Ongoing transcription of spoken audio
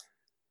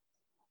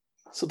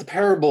So the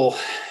parable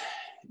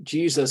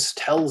Jesus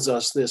tells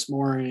us this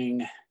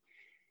morning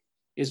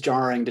is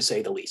jarring to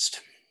say the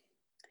least.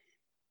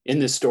 In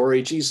this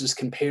story, Jesus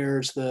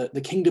compares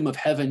the kingdom of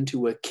heaven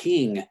to a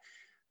king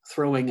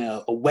throwing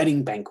a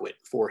wedding banquet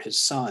for his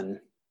son.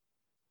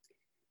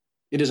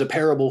 It is a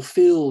parable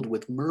filled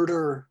with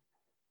murder,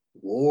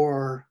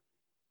 war,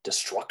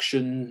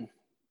 destruction,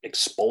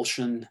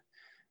 expulsion,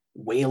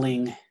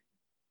 wailing,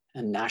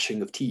 and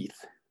gnashing of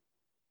teeth.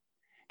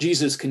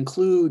 Jesus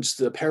concludes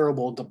the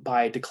parable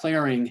by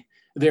declaring,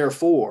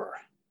 "Therefore,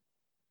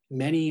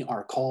 many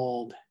are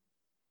called,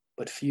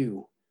 but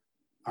few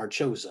are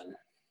chosen."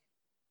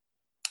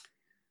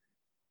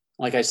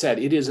 Like I said,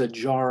 it is a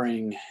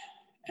jarring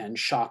and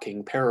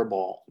shocking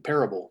parable.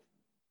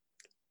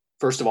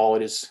 First of all,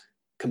 it is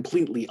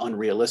completely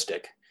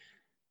unrealistic.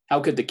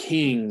 How could the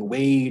king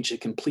wage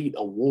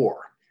a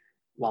war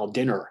while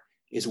dinner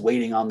is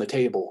waiting on the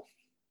table?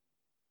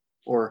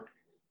 Or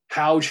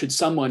how should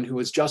someone who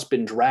has just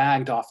been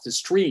dragged off the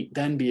street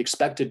then be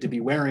expected to be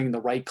wearing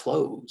the right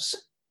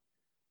clothes?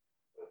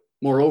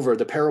 Moreover,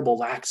 the parable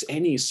lacks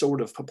any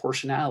sort of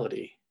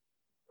proportionality.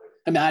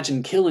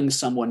 Imagine killing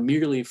someone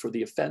merely for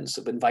the offense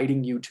of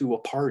inviting you to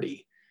a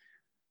party,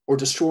 or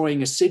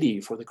destroying a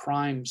city for the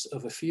crimes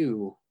of a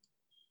few,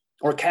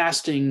 or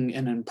casting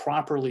an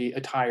improperly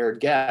attired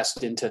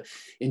guest into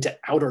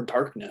outer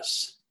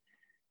darkness.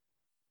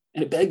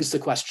 And it begs the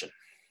question,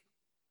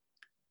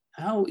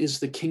 how is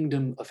the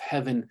kingdom of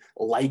heaven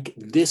like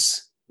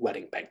this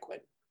wedding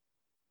banquet?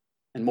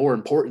 And more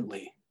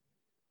importantly,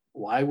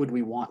 why would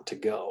we want to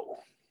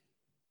go?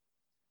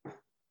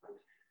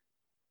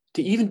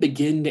 To even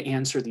begin to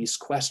answer these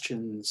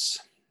questions,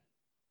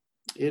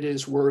 it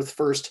is worth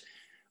first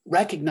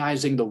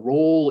recognizing the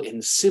role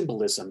in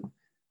symbolism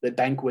that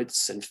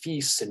banquets and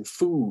feasts and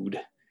food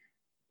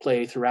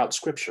play throughout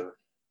Scripture.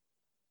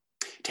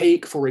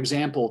 Take, for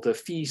example, the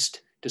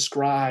feast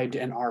described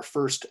in our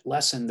first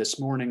lesson this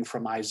morning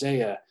from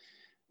Isaiah,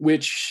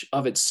 which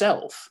of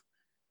itself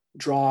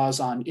draws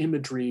on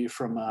imagery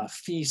from a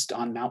feast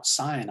on Mount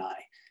Sinai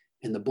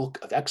in the book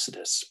of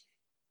Exodus.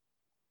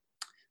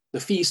 The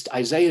feast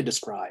Isaiah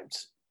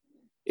describes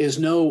is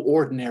no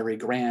ordinary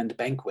grand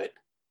banquet,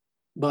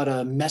 but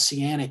a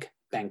messianic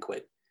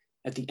banquet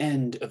at the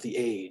end of the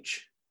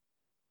age.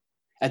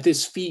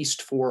 This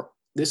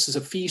is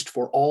a feast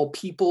for all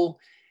people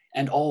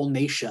and all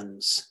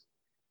nations.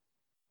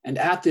 And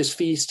at this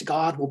feast,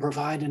 God will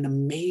provide an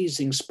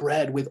amazing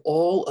spread with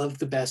all of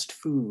the best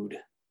food.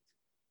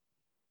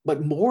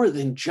 But more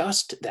than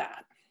just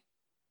that,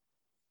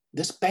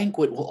 this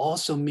banquet will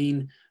also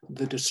mean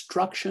the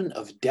destruction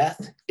of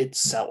death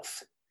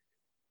itself.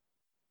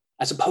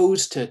 As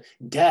opposed to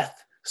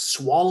death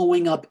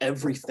swallowing up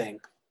everything,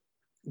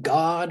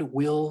 God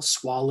will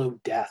swallow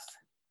death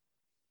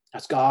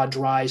as God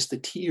dries the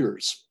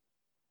tears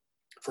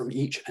from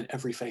each and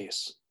every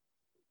face.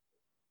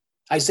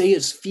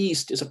 Isaiah's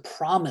feast is a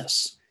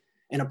promise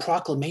and a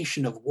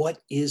proclamation of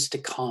what is to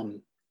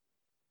come.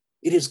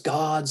 It is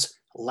God's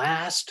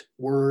last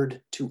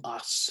word to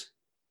us.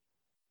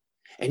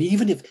 And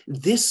even if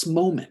this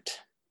moment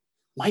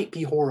might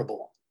be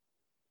horrible,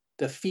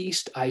 the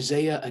feast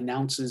Isaiah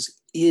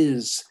announces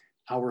is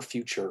our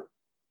future.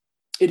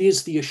 It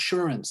is the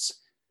assurance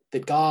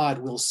that God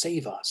will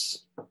save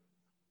us.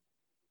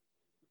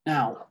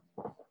 Now,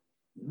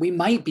 we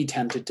might be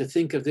tempted to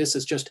think of this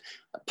as just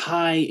a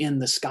pie in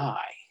the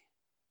sky.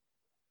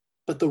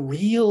 But the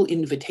real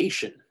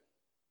invitation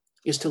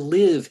is to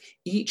live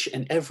each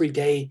and every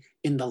day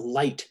in the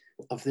light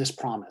of this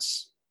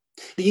promise.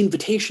 The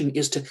invitation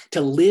is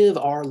to live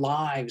our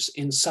lives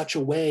in such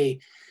a way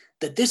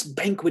that this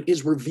banquet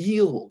is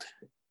revealed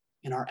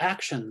in our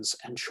actions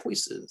and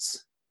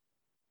choices.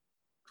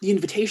 The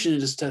invitation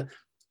is to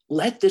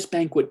let this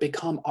banquet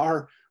become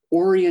our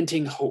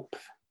orienting hope.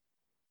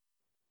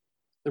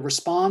 The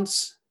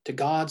response to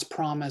God's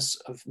promise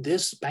of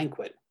this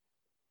banquet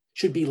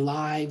should be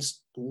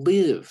lives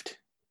lived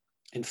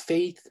in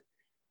faith,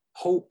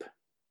 hope,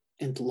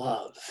 and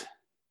love.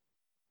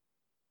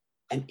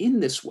 And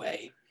in this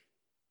way,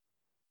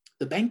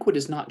 the banquet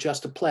is not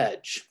just a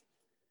pledge,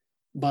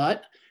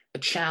 but a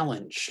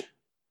challenge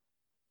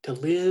to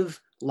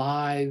live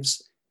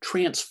lives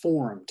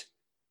transformed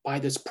by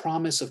this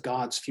promise of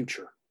God's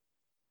future.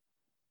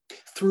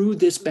 Through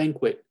this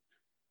banquet,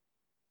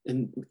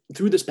 and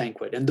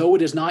though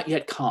it has not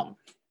yet come,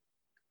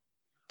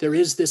 there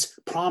is this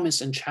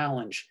promise and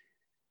challenge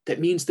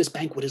that means this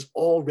banquet is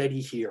already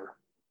here.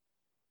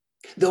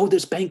 Though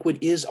this banquet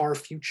is our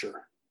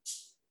future,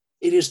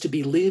 it is to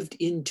be lived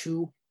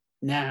into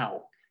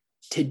now,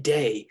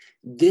 today,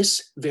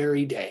 this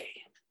very day.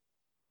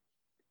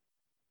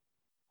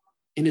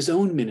 In his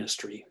own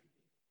ministry,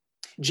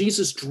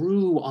 Jesus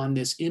drew on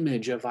this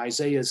image of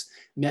Isaiah's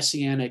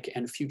messianic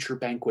and future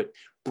banquet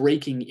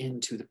breaking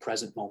into the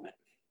present moment.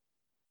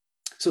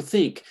 So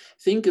think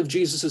of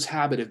Jesus'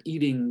 habit of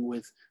eating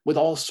with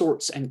all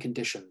sorts and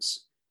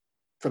conditions,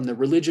 from the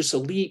religious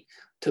elite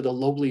to the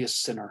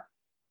lowliest sinner.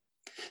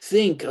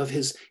 Think of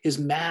his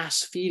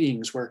mass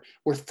feedings where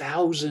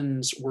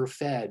thousands were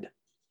fed,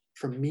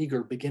 from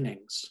meager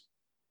beginnings.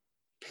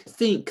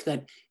 Think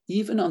that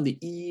even on the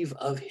eve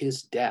of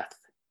his death,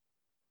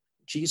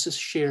 Jesus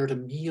shared a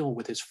meal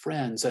with his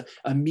friends,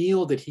 a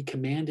meal that he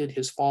commanded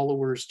his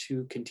followers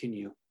to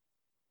continue.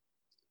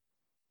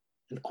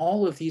 In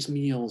all of these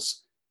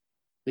meals,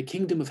 the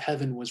kingdom of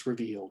heaven was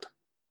revealed.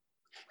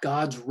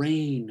 God's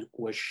reign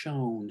was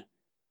shown.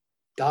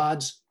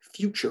 God's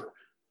future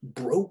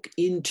broke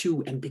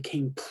into and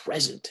became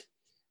present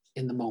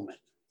in the moment.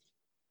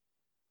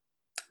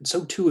 And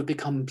so too it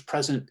becomes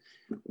present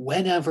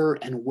whenever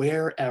and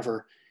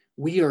wherever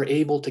we are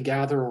able to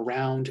gather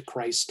around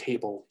Christ's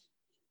table.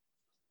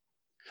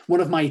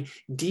 One of my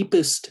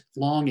deepest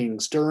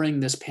longings during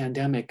this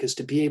pandemic is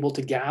to be able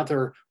to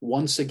gather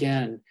once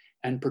again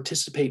and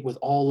participate with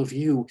all of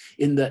you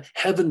in the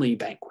heavenly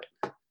banquet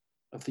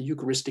of the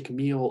Eucharistic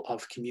meal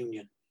of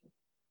communion.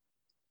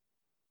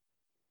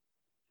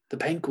 The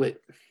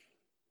banquet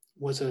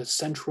was a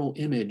central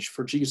image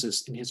for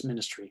Jesus in his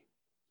ministry.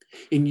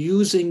 In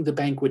using the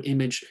banquet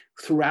image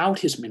throughout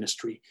his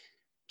ministry,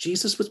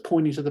 Jesus was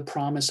pointing to the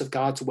promise of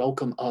God's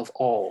welcome of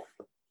all.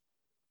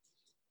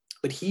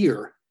 But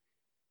here,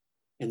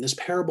 in this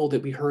parable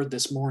that we heard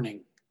this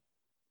morning,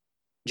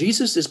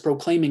 Jesus is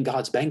proclaiming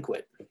God's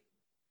banquet,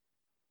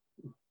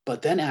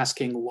 but then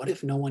asking, what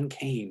if no one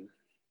came?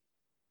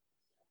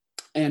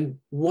 And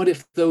what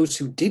if those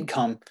who did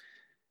come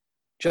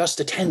just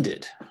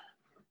attended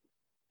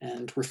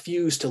and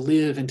refused to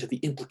live into the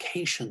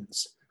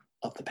implications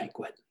of the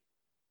banquet?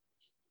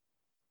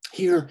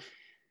 Here,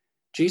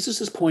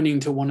 Jesus is pointing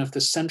to one of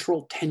the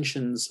central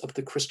tensions of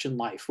the Christian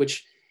life,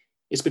 which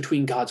is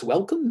between God's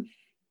welcome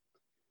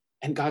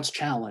and God's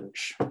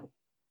challenge.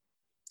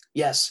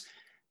 Yes,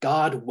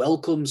 God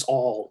welcomes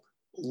all,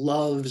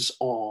 loves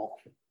all.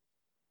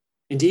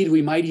 Indeed,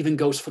 we might even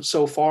go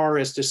so far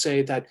as to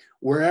say that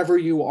wherever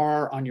you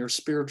are on your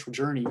spiritual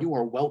journey, you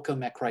are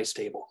welcome at Christ's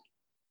table.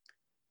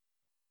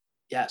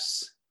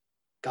 Yes,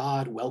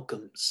 God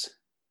welcomes,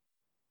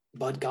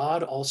 but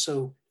God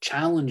also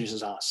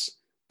challenges us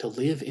to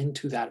live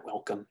into that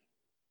welcome.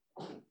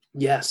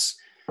 Yes,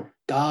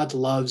 God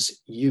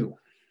loves you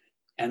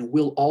and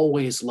will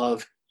always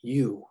love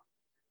you.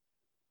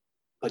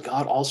 But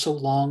God also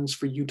longs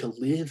for you to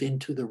live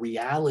into the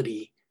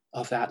reality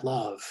of that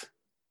love.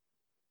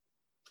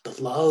 The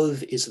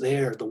love is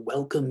there. The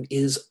welcome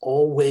is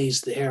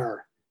always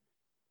there.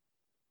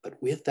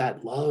 But with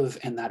that love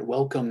and that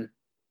welcome,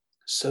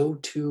 so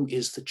too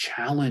is the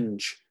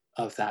challenge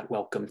of that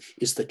welcome,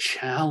 is the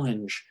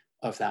challenge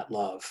of that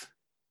love.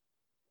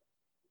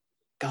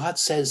 God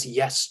says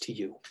yes to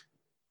you.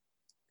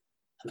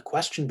 And the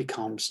question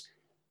becomes,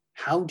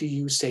 how do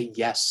you say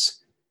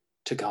yes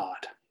to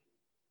God?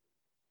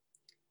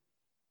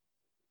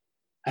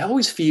 I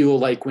always feel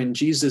like when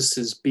Jesus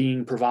is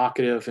being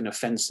provocative and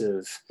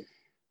offensive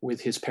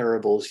with his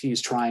parables, he's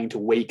trying to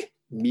wake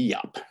me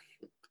up.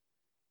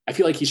 I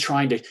feel like he's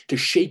trying to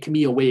shake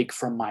me awake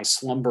from my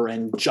slumber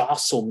and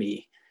jostle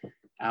me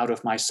out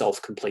of my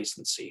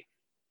self-complacency.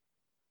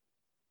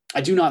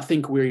 I do not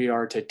think we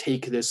are to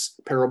take this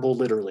parable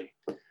literally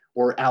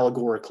or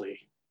allegorically,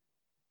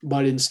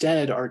 but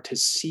instead are to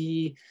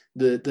see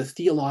the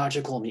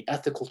theological and the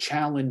ethical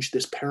challenge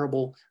this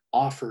parable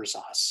offers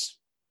us.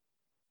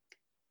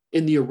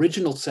 In the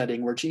original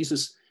setting where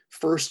Jesus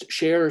first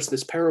shares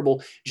this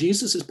parable,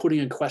 Jesus is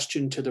putting a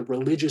question to the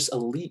religious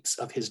elites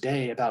of his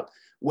day about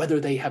whether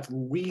they have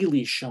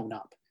really shown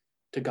up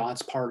to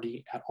God's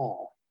party at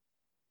all.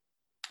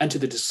 And to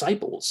the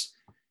disciples,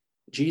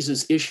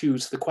 Jesus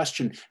issues the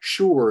question,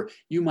 sure,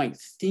 you might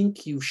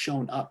think you've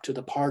shown up to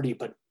the party,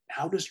 but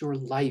how does your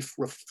life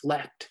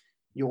reflect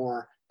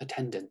your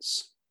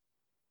attendance?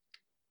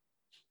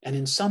 And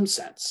in some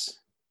sense,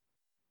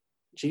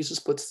 Jesus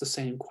puts the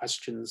same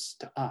questions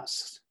to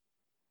us.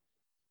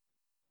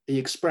 The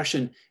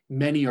expression,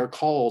 many are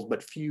called,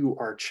 but few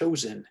are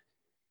chosen,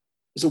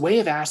 is a way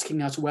of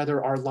asking us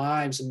whether our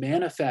lives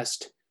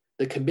manifest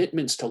the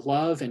commitments to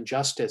love and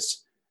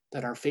justice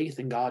that our faith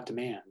in God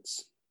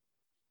demands.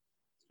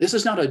 This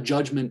is not a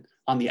judgment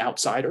on the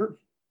outsider,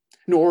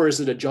 nor is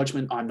it a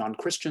judgment on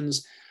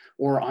non-Christians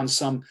or on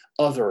some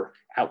other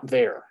out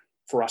there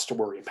for us to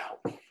worry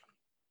about.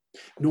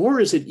 Nor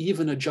is it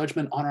even a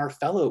judgment on our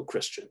fellow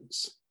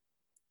Christians.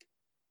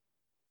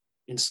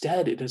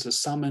 Instead, it is a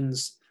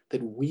summons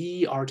that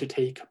we are to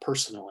take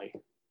personally.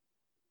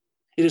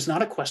 It is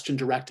not a question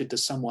directed to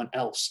someone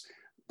else,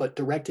 but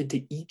directed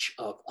to each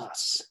of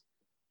us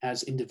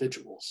as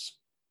individuals.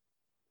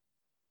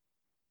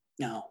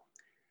 Now,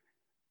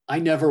 I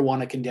never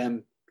want to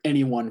condemn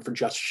anyone for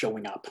just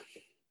showing up.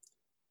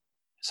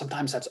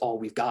 Sometimes that's all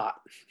we've got.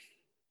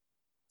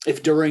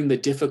 If during the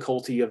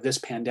difficulty of this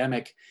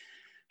pandemic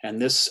and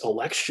this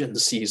election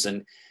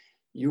season,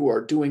 you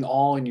are doing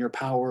all in your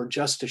power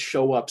just to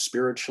show up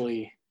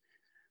spiritually,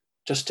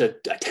 just to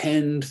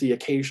attend the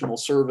occasional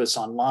service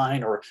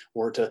online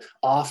or to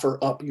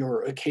offer up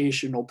your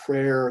occasional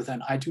prayer,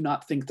 then I do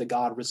not think that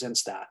God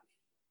resents that.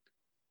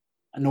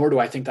 And nor do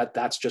I think that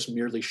that's just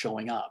merely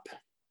showing up.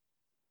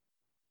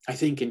 I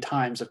think in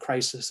times of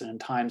crisis and in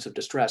times of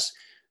distress,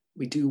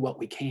 we do what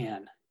we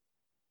can.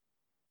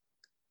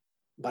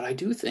 But I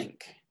do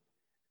think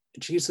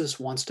Jesus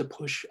wants to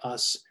push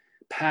us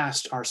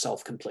past our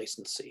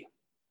self-complacency.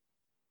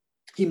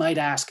 He might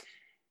ask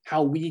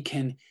how we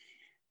can,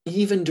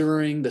 even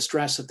during the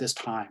stress of this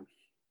time,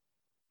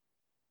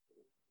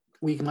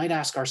 we might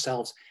ask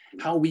ourselves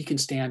how we can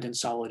stand in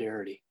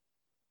solidarity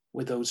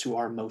with those who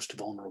are most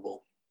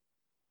vulnerable.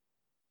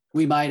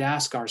 We might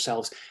ask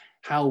ourselves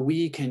how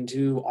we can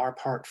do our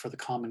part for the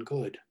common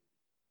good.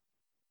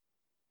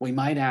 We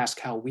might ask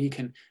how we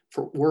can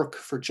work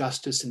for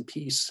justice and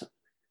peace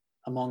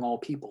among all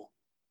people.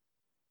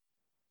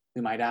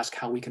 We might ask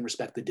how we can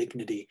respect the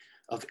dignity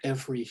of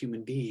every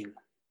human being.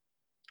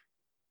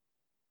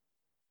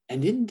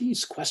 And in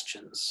these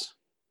questions,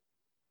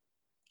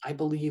 I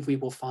believe we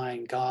will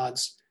find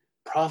God's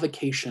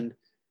provocation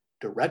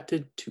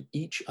directed to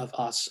each of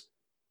us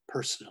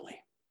personally.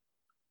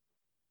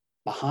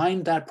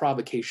 Behind that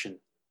provocation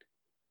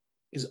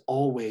is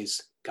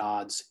always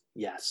God's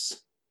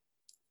yes.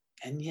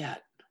 And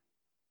yet,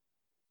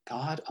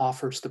 God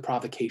offers the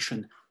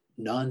provocation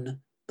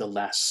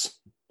nonetheless.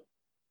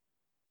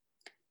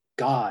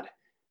 God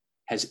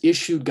has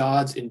issued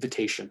God's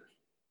invitation.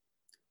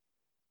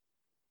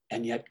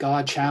 And yet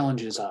God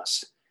challenges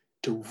us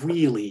to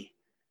really,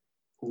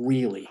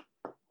 really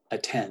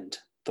attend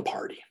the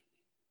party.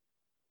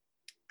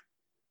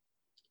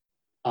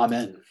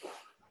 Amen.